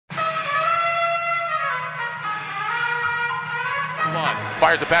baseline.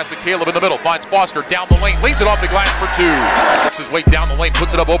 Fires a pass to Caleb in the middle. Finds Foster down the lane. Lays it off the glass for two. Works his way down the lane.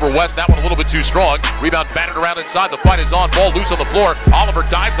 Puts it up over West. That one a little bit too strong. Rebound batted around inside. The fight is on. Ball loose on the floor. Oliver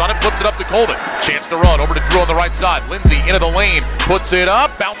dives on it. Flips it up to Coleman. Chance to run. Over to Drew on the right side. Lindsay into the lane. Puts it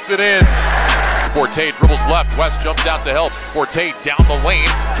up. Bounced it in. Forte dribbles left. West jumps out to help. Forte down the lane.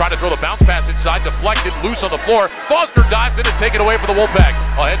 Trying to throw the bounce pass inside. Deflected. Loose on the floor. Foster dives in and take it away for the Wolfpack.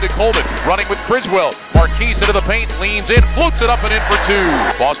 Ahead to Coleman. Running with Criswell. Marqueze into the paint. Leans in. Floats it up and in for two.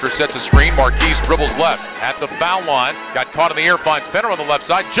 Foster sets a screen. Marqueze dribbles left. At the foul line. Got caught in the air. Finds Fenner on the left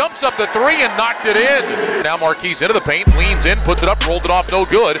side. Jumps up the three and knocked it in. Now Marqueze into the paint. Leans in. Puts it up. Rolled it off. No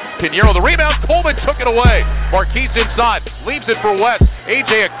good. Pinheiro the rebound. Coleman took it away. Marqueze inside. Leaves it for West.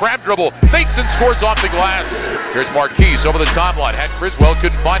 AJ a crab dribble. Fakes and scores off the glass. Here's Marqueze over the timeline. Had Criswell.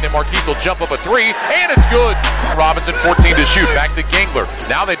 Couldn't find him. Marqueze will jump up a three. And it's good. Robinson 14 to shoot. Back to Gangler.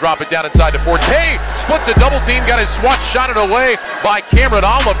 Now they drop it down inside to Forte. Splits a double team. Got his swat shot it away by Cameron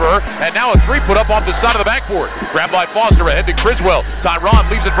Oliver. And now a three put up off the side of the backboard. Grabbed by Foster. Ahead to Criswell. Tyron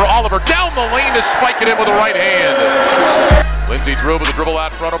leaves it for Oliver. Down the lane to spike it in with the right hand. Lindsay Drew with a dribble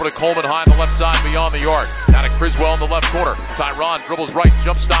out front over to Coleman high on the left side beyond the arc. Down to Criswell in the left corner. Tyron dribbles right,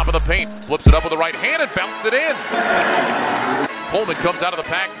 jump stop in the paint. Flips it up with the right hand and bounced it in. Coleman comes out of the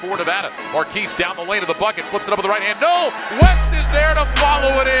pack for Nevada. Marqueze down the lane of the bucket, flips it up with the right hand. No! West is there to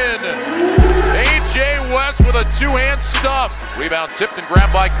follow it in. A.J. West with a two-hand stuff. Rebound tipped and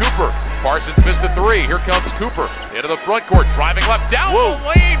grabbed by Cooper. Parsons missed the three. Here comes Cooper into the front court, driving left, down the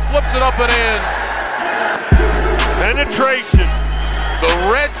lane, flips it up and in. Penetration. The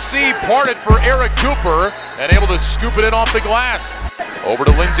Red Sea parted for Eric Cooper and able to scoop it in off the glass. Over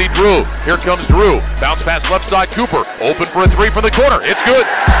to Lindsay Drew. Here comes Drew. Bounce pass left side. Cooper open for a three from the corner. It's good.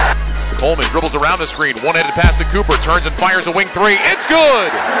 Coleman dribbles around the screen. One-handed pass to Cooper. Turns and fires a wing three. It's good.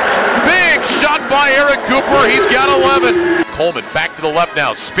 Big shot by Eric Cooper. He's got 11. Coleman back to the left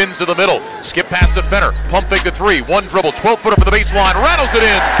now. Spins to the middle. Skip pass to Fenner. Pump fake to three. One dribble. 12-footer for the baseline. Rattles it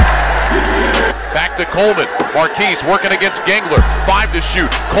in. Back to Coleman. Marqueze working against Gangler. 5 to shoot.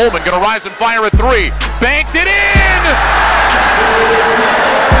 Coleman gonna rise and fire a three. Banked it in!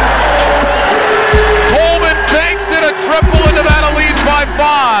 Coleman banks it a triple and Nevada leads by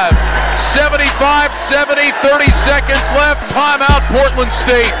 5. 75-70, 30 seconds left. Timeout Portland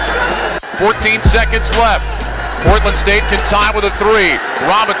State. 14 seconds left. Portland State can tie with a three.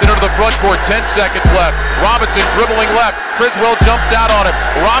 Robinson into the front court, 10 seconds left. Robinson dribbling left. Criswell jumps out on him.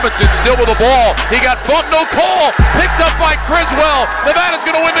 Robinson still with the ball. He got bumped, no call. Picked up by Criswell. Nevada's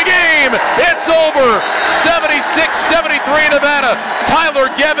going to win the game. It's over. 76-73 Nevada.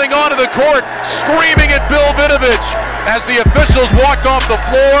 Tyler Geving onto the court, screaming at Bill Vinovich as the officials walk off the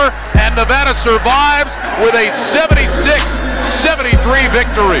floor, and Nevada survives with a 76-73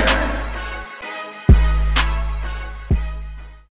 victory.